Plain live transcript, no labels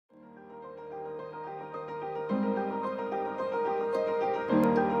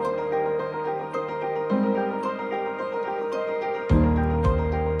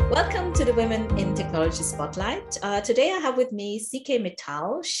to the Women in Technology Spotlight. Today I have with me Chahak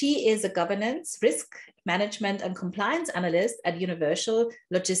Mittal. She is a governance, risk management and compliance analyst at Universal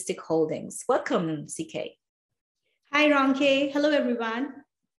Logistic Holdings. Welcome, CK. Hi, Ronke. Hello, everyone.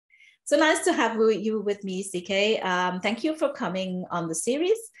 So nice to have you with me, CK. Thank you for coming on the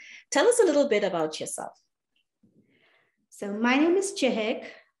series. Tell us a little bit about yourself. So my name is Chahak.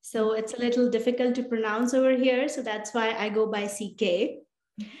 So it's a little difficult to pronounce over here. So that's why I go by CK.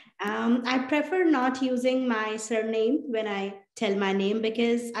 I prefer not using my surname when I tell my name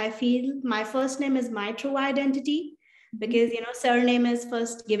because I feel my first name is my true identity. Because, surname is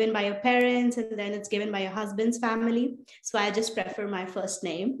first given by your parents and then it's given by your husband's family. So I just prefer my first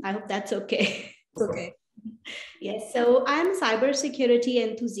name. I hope that's okay. Okay. Yes. So I'm a cybersecurity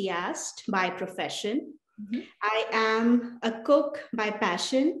enthusiast by profession. I am a cook by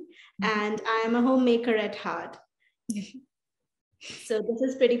passion and I'm a homemaker at heart. So this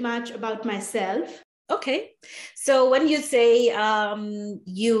is pretty much about myself. Okay. So when you say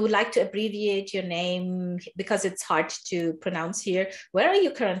you like to abbreviate your name because it's hard to pronounce here, where are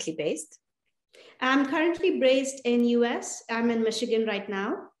you currently based? I'm currently based in US. I'm in Michigan right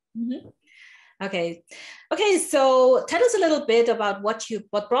now. Okay. Okay. So tell us a little bit about what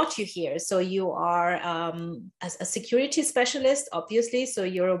brought you here. So you are as a security specialist, obviously. So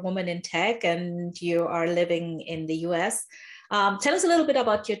you're a woman in tech and you are living in the US. Tell us a little bit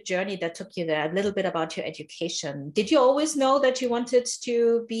about your journey that took you there, a little bit about your education. Did you always know that you wanted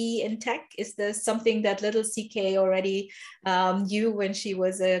to be in tech? Is this something that little CK already knew when she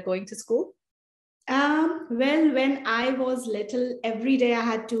was going to school? Well, when I was little, every day I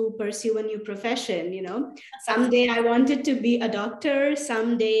had to pursue a new profession, Some day I wanted to be a doctor.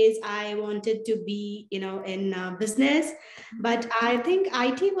 Some days I wanted to be, in business. But I think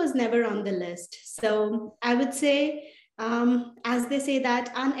IT was never on the list. So I would say, as they say,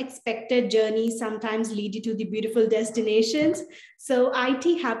 that unexpected journeys sometimes lead you to the beautiful destinations. So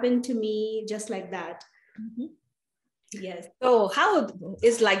IT happened to me just like that. Yes. So how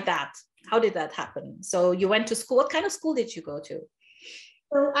is like that? How did that happen? So you went to school. What kind of school did you go to?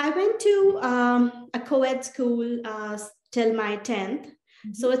 So I went to a co-ed school till my 10th.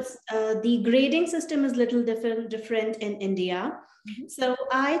 So it's the grading system is a little different in India. So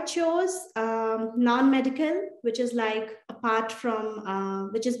I chose non-medical, which is like apart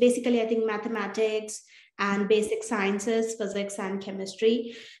from, which is basically, I think, mathematics and basic sciences, physics and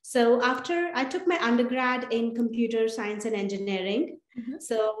chemistry. So after I took my undergrad in computer science and engineering,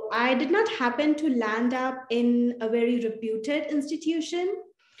 so I did not happen to land up in a very reputed institution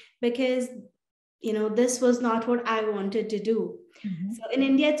because, this was not what I wanted to do. So in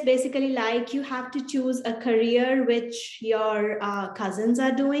India, it's basically like you have to choose a career which your cousins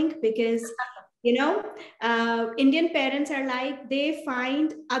are doing because, Indian parents are like, they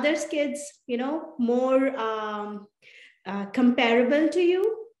find others' kids, more comparable to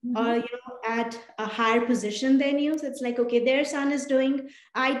you. Or at a higher position than you. So it's like, okay, their son is doing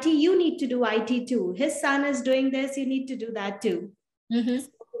IT, you need to do IT too. His son is doing this, you need to do that too. So this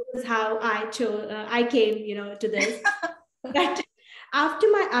is how I chose. I came, to this. But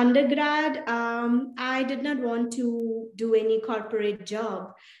after my undergrad, I did not want to do any corporate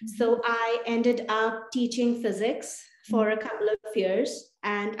job. So I ended up teaching physics for a couple of years.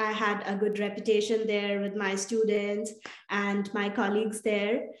 And I had a good reputation there with my students and my colleagues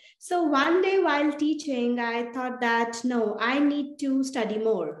there. So one day while teaching, I thought that, no, I need to study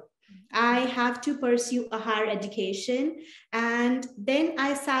more. I have to pursue a higher education. And then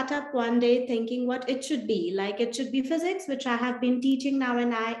I sat up one day thinking what it should be. Like it should be physics, which I have been teaching now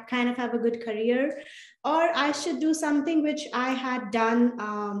and I kind of have a good career. Or I should do something which I had done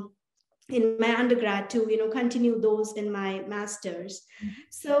in my undergrad to, continue those in my master's.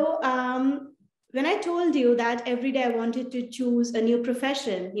 So when I told you that every day I wanted to choose a new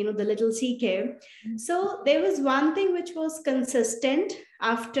profession, the little CK. So there was one thing which was consistent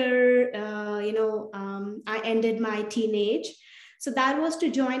after, I ended my teenage. So that was to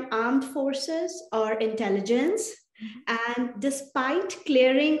join armed forces or intelligence. And despite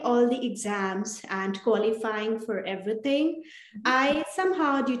clearing all the exams and qualifying for everything, I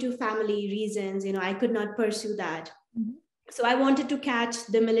somehow, due to family reasons, I could not pursue that. So I wanted to catch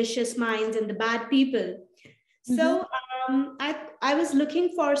the malicious minds and the bad people. So I was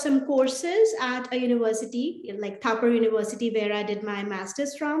looking for some courses at a university, like Thapar University, where I did my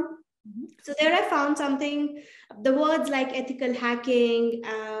master's from. So there I found something, the words like ethical hacking,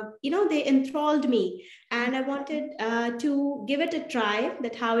 they enthralled me and I wanted to give it a try,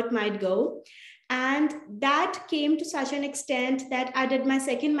 that how it might go. And that came to such an extent that I did my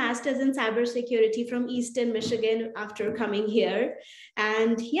second master's in cybersecurity from Eastern Michigan after coming here.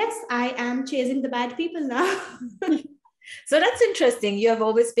 And yes, I am chasing the bad people now. So that's interesting. You have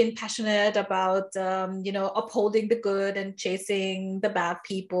always been passionate about, upholding the good and chasing the bad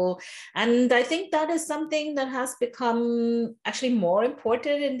people. And I think that is something that has become actually more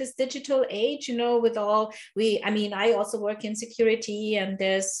important in this digital age, with I also work in security, and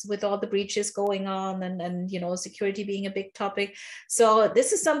there's with all the breaches going on and security being a big topic. So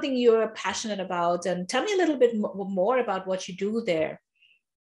this is something you're passionate about. And tell me a little bit more about what you do there.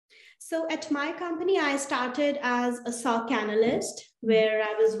 So at my company, I started as a SOC analyst, where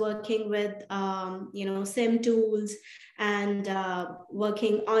I was working with, SIM tools and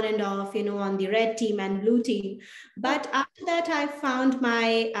working on and off, on the red team and blue team. But after that, I found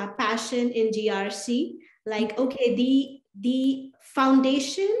my passion in GRC. Like, okay, the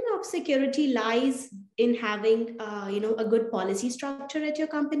foundation of security lies in having, a good policy structure at your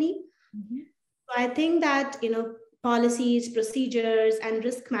company. Mm-hmm. So I think that, policies, procedures, and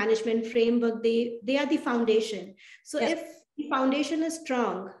risk management framework, they are the foundation. So if the foundation is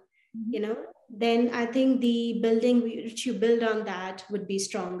strong, then I think the building which you build on that would be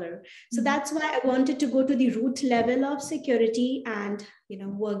stronger. So that's why I wanted to go to the root level of security and,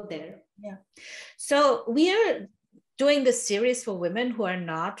 work there. Yeah. So we are doing this series for women who are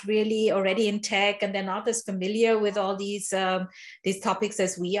not really already in tech, and they're not as familiar with all these topics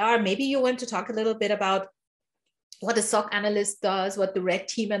as we are. Maybe you want to talk a little bit about what a SOC analyst does, what the red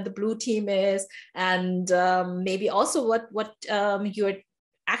team and the blue team is, and maybe also what you're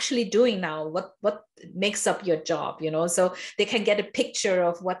actually doing now, what makes up your job, so they can get a picture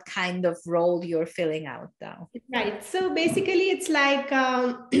of what kind of role you're filling out now. Right. So basically it's like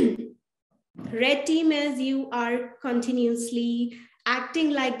red team is you are continuously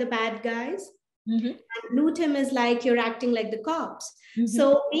acting like the bad guys. Mm-hmm. And blue team is like you're acting like the cops. Mm-hmm.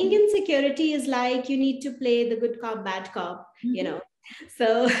 So being in security is like you need to play the good cop, bad cop, mm-hmm.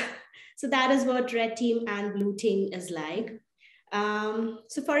 So that is what red team and blue team is like.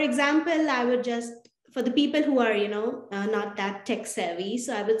 So for example, I would just, for the people who are, not that tech savvy,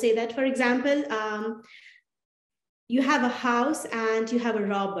 so I would say that, for example, you have a house and you have a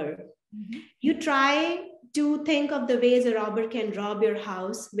robber. Mm-hmm. You try to think of the ways a robber can rob your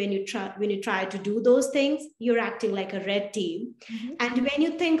house. When you try to do those things, you're acting like a red team. Mm-hmm. And when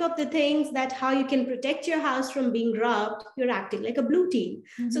you think of the things that how you can protect your house from being robbed, you're acting like a blue team.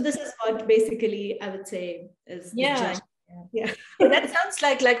 Mm-hmm. So this is what basically I would say is the job. Yeah. That sounds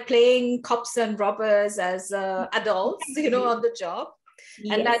like playing cops and robbers as adults, on the job.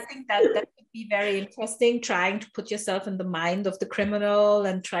 Yes. And I think that would be very interesting, trying to put yourself in the mind of the criminal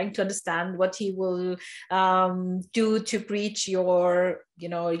and trying to understand what he will do to breach your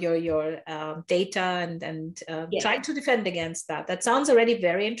data and trying to defend against that. That sounds already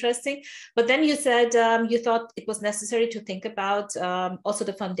very interesting. But then you said you thought it was necessary to think about also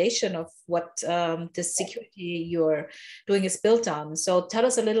the foundation of what the security you're doing is built on. So tell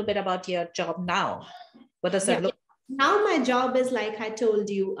us a little bit about your job now. What does that look like? Now my job is, like I told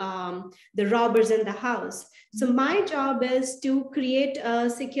you, the robbers in the house. So my job is to create a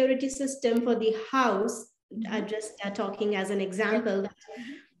security system for the house. I'm just talking as an example.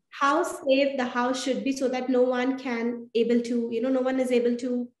 How safe the house should be so that no one is able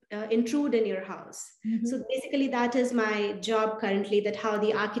to intrude in your house. Mm-hmm. So basically that is my job currently, that how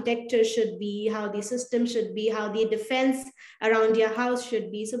the architecture should be, how the system should be, how the defense around your house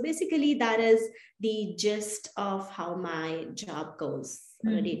should be. So basically that is the gist of how my job goes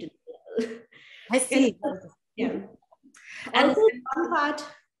on a day-to-day level. I see. Yeah. And also one part,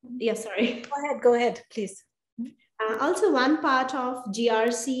 sorry. Go ahead, please. Also, one part of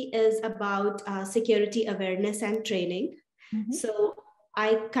GRC is about security awareness and training. Mm-hmm. So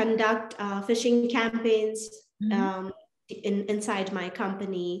I conduct phishing campaigns inside my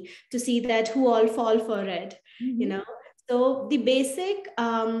company to see that who all fall for it, So the basic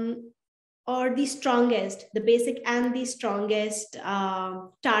or the strongest, the basic and the strongest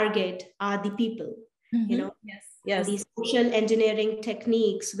target are the people, Yes. These social engineering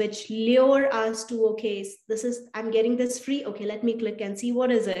techniques which lure us to, okay, I'm getting this free. Okay, let me click and see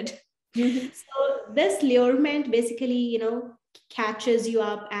what is it. Mm-hmm. So this lurement basically, catches you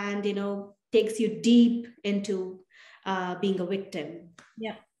up and, takes you deep into being a victim.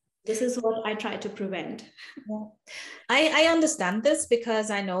 Yeah. This is what I try to prevent. Yeah. I understand this because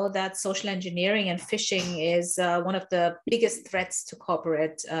I know that social engineering and phishing is one of the biggest threats to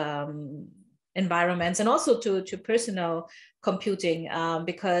corporate environments and also to personal computing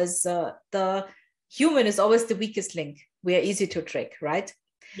because the human is always the weakest link. We are easy to trick, right?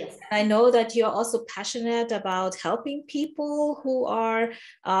 Yes. I know that you're also passionate about helping people who are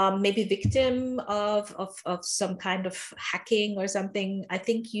maybe victim of some kind of hacking or something. I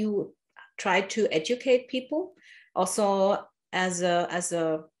think you try to educate people also as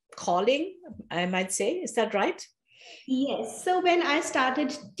a calling, I might say. Is that right? Yes. So when I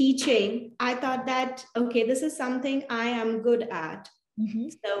started teaching, I thought that, okay, this is something I am good at. Mm-hmm.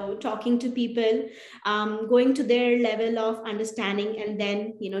 So talking to people, going to their level of understanding, and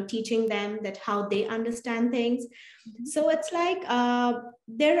then, teaching them that how they understand things. Mm-hmm. So it's like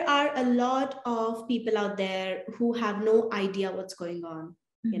there are a lot of people out there who have no idea what's going on,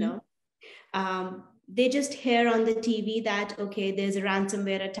 mm-hmm. They just hear on the TV that, okay, there's a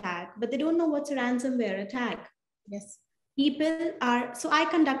ransomware attack, but they don't know what's a ransomware attack. Yes. People are, so I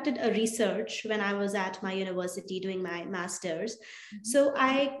conducted a research when I was at my university doing my master's. Mm-hmm. So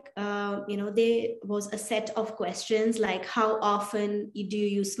there was a set of questions like, how often do you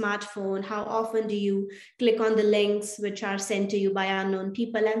use smartphone? How often do you click on the links which are sent to you by unknown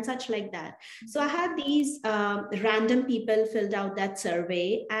people and such like that? Mm-hmm. So I had these random people filled out that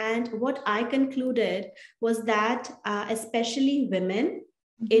survey. And what I concluded was that especially women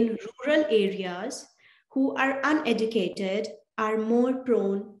mm-hmm. in rural areas who are uneducated are more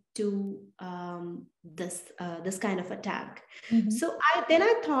prone to this kind of attack. Mm-hmm. So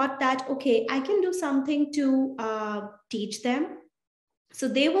I thought that, okay, I can do something to teach them. So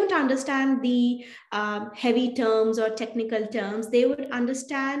they won't understand the heavy terms or technical terms. They would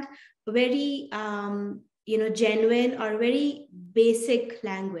understand very genuine or very basic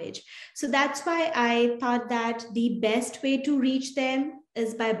language. So that's why I thought that the best way to reach them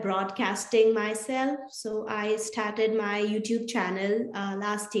is by broadcasting myself. So I started my YouTube channel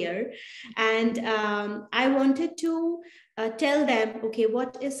last year, and I wanted to tell them, okay,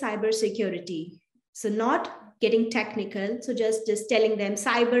 what is cybersecurity? So not getting technical, so just telling them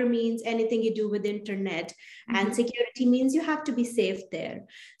cyber means anything you do with internet, mm-hmm. and security means you have to be safe there.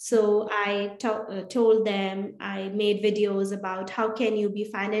 So I told them, I made videos about how can you be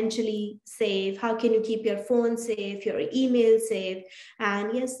financially safe, how can you keep your phone safe, your email safe,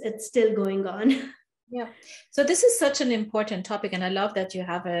 and yes, it's still going on. Yeah. So this is such an important topic, and I love that you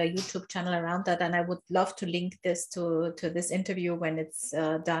have a YouTube channel around that. And I would love to link this to this interview when it's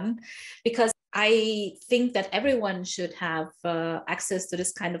done, because I think that everyone should have access to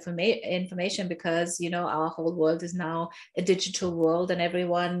this kind of information, because, our whole world is now a digital world, and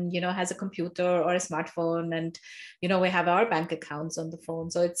everyone, has a computer or a smartphone, and, we have our bank accounts on the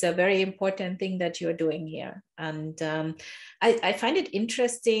phone. So it's a very important thing that you're doing here. And I find it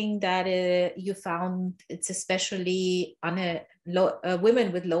interesting that you found it's especially on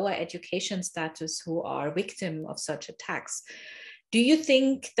women with lower education status who are victim of such attacks. Do you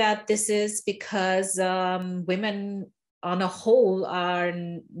think that this is because women on a whole are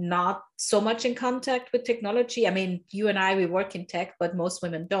not so much in contact with technology? I mean, you and I, we work in tech, but most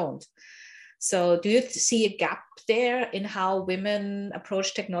women don't. So do you see a gap there in how women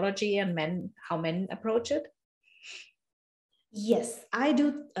approach technology and how men approach it? Yes, I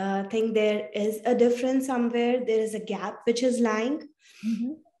do think there is a difference somewhere. There is a gap which is lying.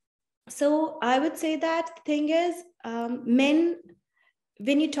 Mm-hmm. So I would say that the thing is, men,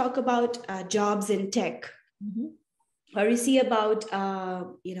 when you talk about jobs in tech, mm-hmm. or you see about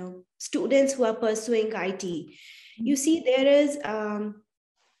students who are pursuing IT, mm-hmm. you see there is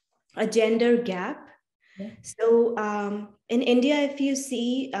a gender gap. Yeah. So in India, if you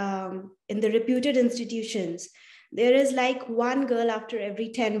see in the reputed institutions, there is like one girl after every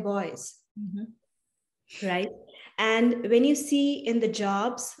 10 boys, mm-hmm. right? And when you see in the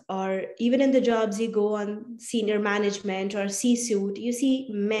jobs, or even in the jobs you go on senior management or C-suite, you see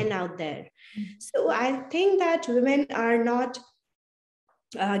men out there. Mm-hmm. So I think that women are not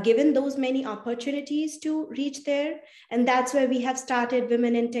given those many opportunities to reach there. And that's why we have started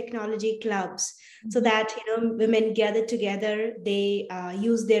Women in Technology clubs, mm-hmm. so that, women gather together, they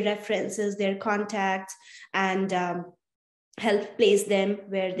use their references, their contacts, and help place them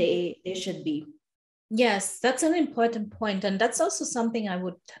where they should be. Yes, that's an important point. And that's also something I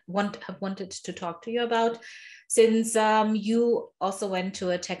would have wanted to talk to you about, since you also went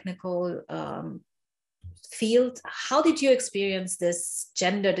to a technical field. How did you experience this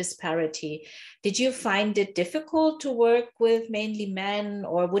gender disparity? Did you find it difficult to work with mainly men,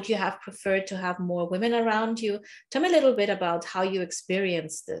 or would you have preferred to have more women around you? Tell me a little bit about how you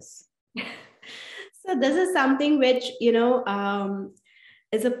experienced this. So this is something which,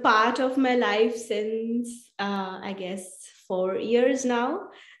 is a part of my life since, I guess, 4 years now.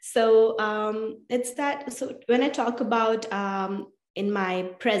 So it's that. So when I talk about in my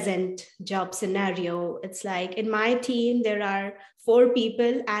present job scenario, it's like in my team, there are 4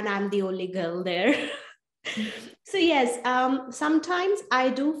 people and I'm the only girl there. So yes, sometimes I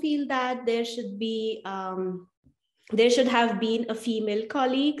do feel that there should have been a female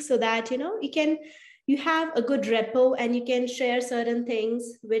colleague, so that you have a good repo and you can share certain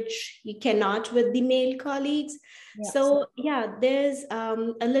things which you cannot with the male colleagues. Yeah. So yeah, there's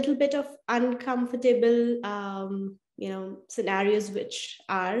a little bit of uncomfortable scenarios which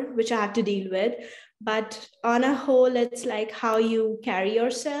I have to deal with, but on a whole, it's like how you carry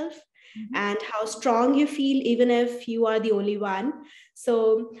yourself. Mm-hmm. And how strong you feel, even if you are the only one.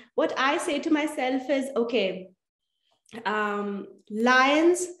 So what I say to myself is, okay,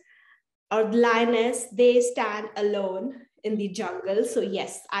 lions or lioness, they stand alone in the jungle. So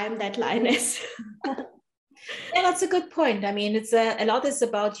yes, I am that lioness. Yeah, that's a good point. I mean, it's a lot is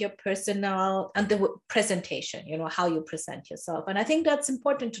about your personal and the presentation, how you present yourself. And I think that's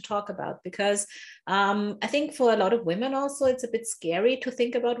important to talk about, because I think for a lot of women also, it's a bit scary to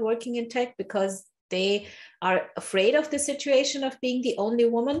think about working in tech, because they are afraid of the situation of being the only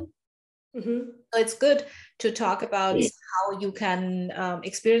woman. Mm-hmm. So it's good to talk about how you can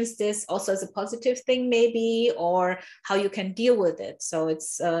experience this also as a positive thing, maybe, or how you can deal with it. So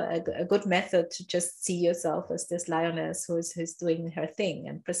it's a good method to just see yourself as this lioness who's doing her thing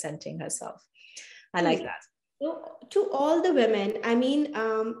and presenting herself. I like that. To all the women, I mean,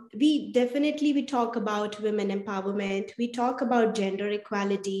 we talk about women empowerment. We talk about gender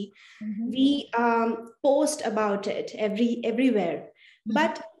equality. Mm-hmm. We post about it everywhere. Mm-hmm.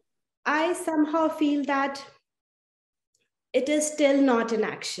 But I somehow feel that it is still not in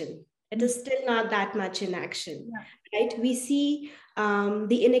action. It is still not that much in action, right? We see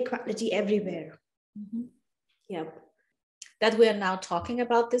the inequality everywhere. Mm-hmm. Yep. That we are now talking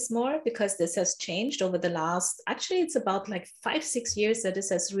about this more, because this has changed over the last, actually it's about like 5-6 years that this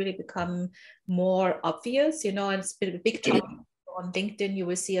has really become more obvious, and it's been a big topic on LinkedIn. You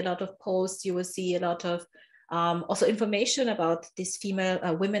will see a lot of posts, you will see a lot of also information about these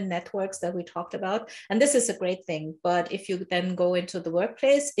women networks that we talked about. And this is a great thing. But if you then go into the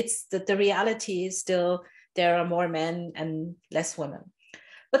workplace, it's the reality is still there are more men and less women.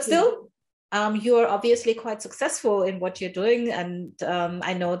 But still, you are obviously quite successful in what you're doing. And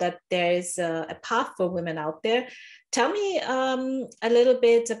I know that there is a path for women out there. Tell me a little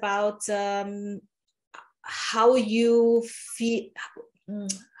bit about how you feel,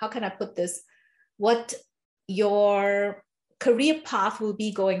 how can I put this? What your career path will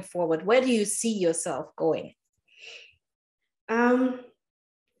be going forward. Where do you see yourself going? Well,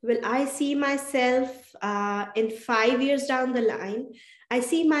 I see myself in 5 years down the line. I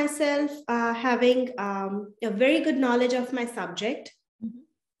see myself having a very good knowledge of my subject. Mm-hmm.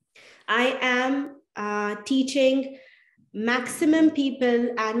 I am teaching maximum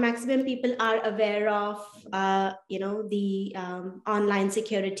people, and maximum people are aware of the online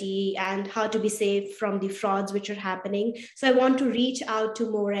security and how to be safe from the frauds which are happening. So I want to reach out to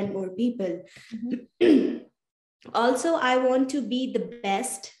more and more people. Mm-hmm. Also, I want to be the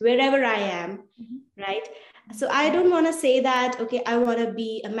best wherever I am. Mm-hmm. Right? So I don't want to say that, okay, I want to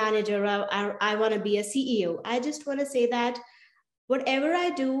be a manager, or I want to be a CEO. I just want to say that whatever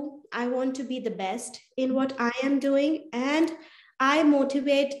I do, I want to be the best in what I am doing. And I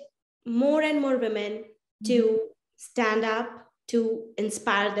motivate more and more women to stand up, to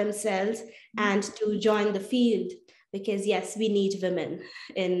inspire themselves, and to join the field. Because yes, we need women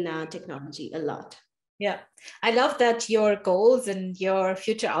in technology a lot. Yeah, I love that your goals and your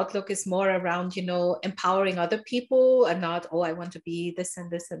future outlook is more around, empowering other people, and not, oh, I want to be this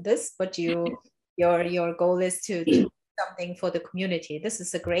and this and this, but your goal is to do something for the community. This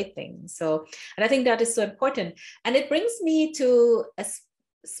is a great thing. So, and I think that is so important. And it brings me to a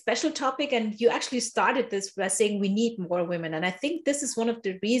special topic. And you actually started this by saying we need more women. And I think this is one of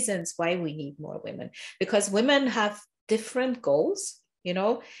the reasons why we need more women, because women have different goals.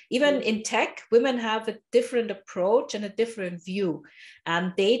 Even in tech, women have a different approach and a different view,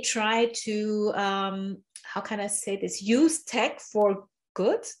 and they try to, how can I say this, use tech for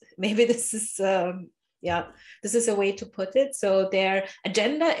good. Maybe this is, this is a way to put it. So their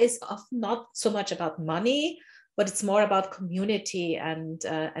agenda is often not so much about money, but it's more about community and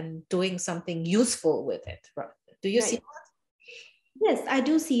doing something useful with it. Do you see that? Yes, I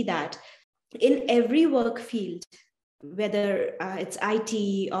do see that in every work field. Whether it's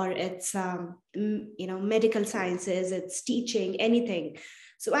IT or it's medical sciences, it's teaching, anything.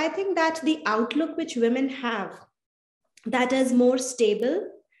 So I think that the outlook which women have, that is more stable,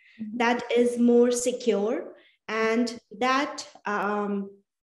 that is more secure, and that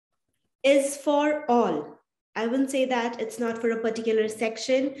is for all. I wouldn't say that it's not for a particular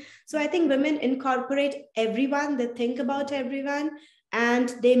section. So I think women incorporate everyone, they think about everyone, and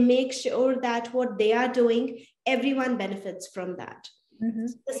they make sure that what they are doing, everyone benefits from that. Mm-hmm.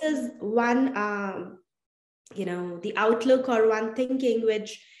 This is one, the outlook or one thinking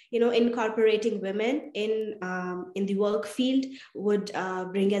which, incorporating women in the work field would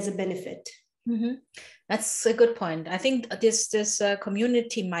bring as a benefit. Mm-hmm. That's a good point. I think this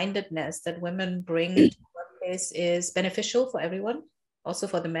community mindedness that women bring to the workplace is beneficial for everyone, also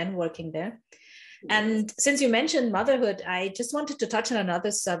for the men working there. And since you mentioned motherhood, I just wanted to touch on another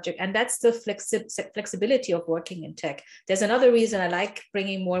subject, and that's the flexibility of working in tech. There's another reason I like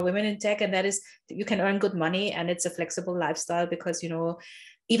bringing more women in tech, and that is you can earn good money and it's a flexible lifestyle because,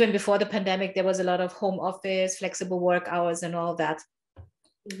 even before the pandemic, there was a lot of home office, flexible work hours and all that.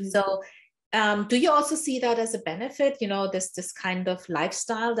 Mm-hmm. So do you also see that as a benefit, this kind of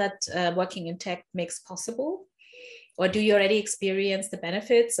lifestyle that working in tech makes possible? Or do you already experience the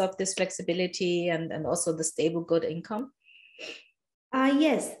benefits of this flexibility and also the stable, good income?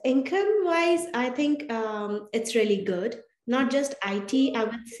 Yes, income-wise, I think it's really good. Not just IT, I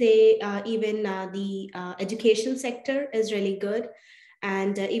would say even the education sector is really good.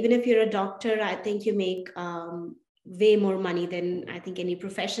 And even if you're a doctor, I think you make way more money than I think any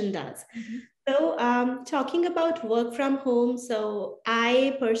profession does. Mm-hmm. So talking about work from home, so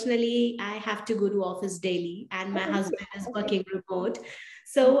I personally, I have to go to office daily and my husband is working remote.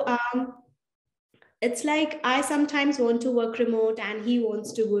 So it's like I sometimes want to work remote and he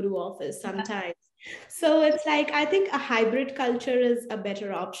wants to go to office sometimes. So it's like, I think a hybrid culture is a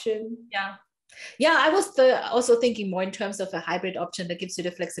better option. Yeah. Yeah, I was also thinking more in terms of a hybrid option that gives you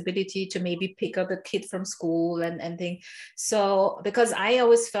the flexibility to maybe pick up a kid from school and thing. So because I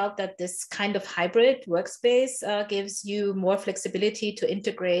always felt that this kind of hybrid workspace gives you more flexibility to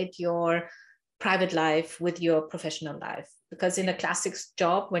integrate your private life with your professional life. Because in a classic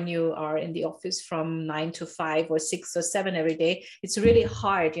job, when you are in the office from 9 to 5 or 6 or 7 every day, it's really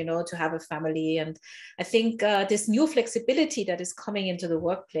hard, to have a family. And I think this new flexibility that is coming into the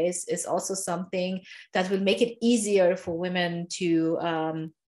workplace is also something that will make it easier for women to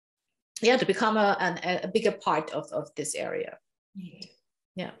become a bigger part of this area.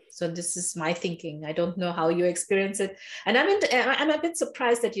 Yeah, so this is my thinking. I don't know how you experience it. And I'm a bit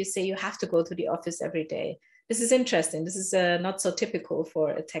surprised that you say you have to go to the office every day. This is interesting. This is not so typical for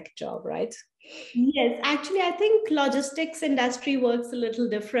a tech job, right? Yes, actually, I think logistics industry works a little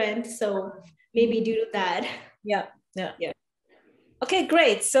different. So maybe due to that. Yeah. Okay,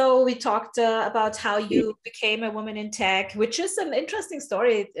 great. So we talked about how you became a woman in tech, which is an interesting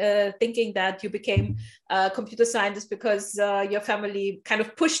story, thinking that you became a computer scientist because your family kind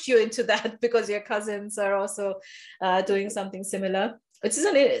of pushed you into that because your cousins are also doing something similar.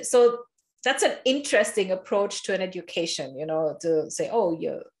 So that's an interesting approach to an education, to say, oh,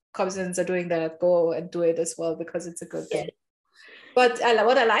 your cousins are doing that, go and do it as well because it's a good thing. But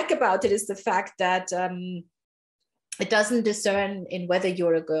what I like about it is the fact that it doesn't discern in whether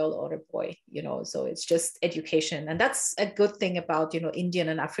you're a girl or a boy, so it's just education. And that's a good thing about, Indian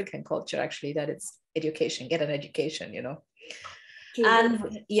and African culture, actually, that it's education, get an education,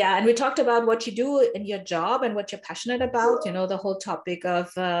 And and we talked about what you do in your job and what you're passionate about, the whole topic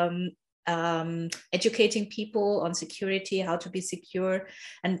of educating people on security, how to be secure.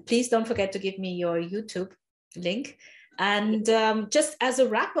 And please don't forget to give me your YouTube link. And just as a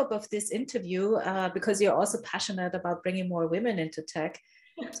wrap up of this interview, because you're also passionate about bringing more women into tech,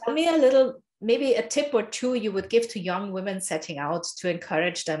 tell me a little, maybe a tip or two you would give to young women setting out to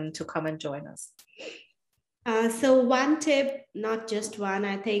encourage them to come and join us. So one tip, not just one,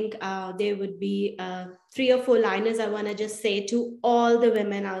 I think there would be 3 or 4 liners I want to just say to all the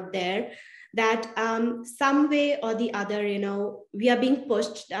women out there that some way or the other, we are being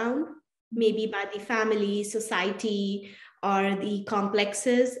pushed down, maybe by the family, society, or the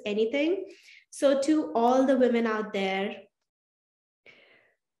complexes, anything. So to all the women out there,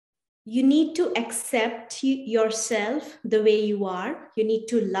 you need to accept yourself the way you are. You need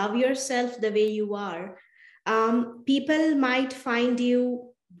to love yourself the way you are. People might find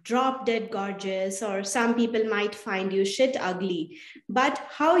you drop dead gorgeous, or some people might find you shit ugly, but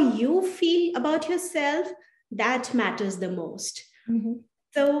how you feel about yourself, that matters the most. Mm-hmm.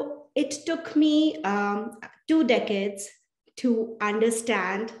 So it took me 2 decades to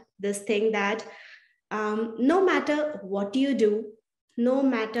understand this thing that no matter what you do, no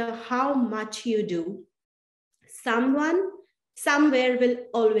matter how much you do, someone somewhere will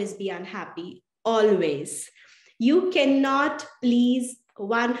always be unhappy. Always. You cannot please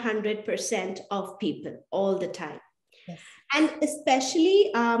 100% of people all the time. Yes. And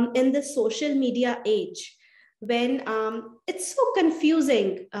especially in the social media age, when it's so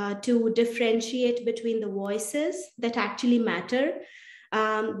confusing to differentiate between the voices that actually matter,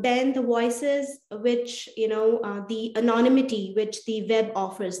 then the voices which, the anonymity which the web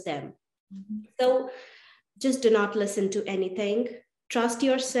offers them. So just do not listen to anything. Trust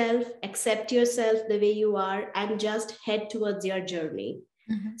yourself, accept yourself the way you are, and just head towards your journey.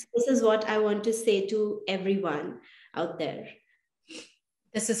 So this is what I want to say to everyone out there.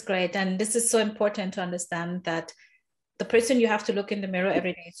 This is great. And this is so important to understand that the person you have to look in the mirror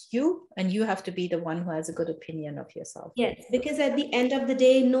every day is you, and you have to be the one who has a good opinion of yourself. Yes, because at the end of the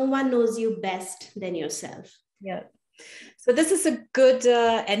day, no one knows you best than yourself. Yeah. So this is a good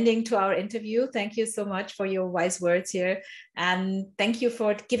ending to our interview. Thank you so much for your wise words here. And thank you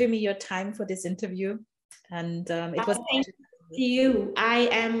for giving me your time for this interview. And it was thank you. I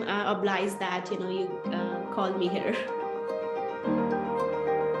am obliged that, you called me here.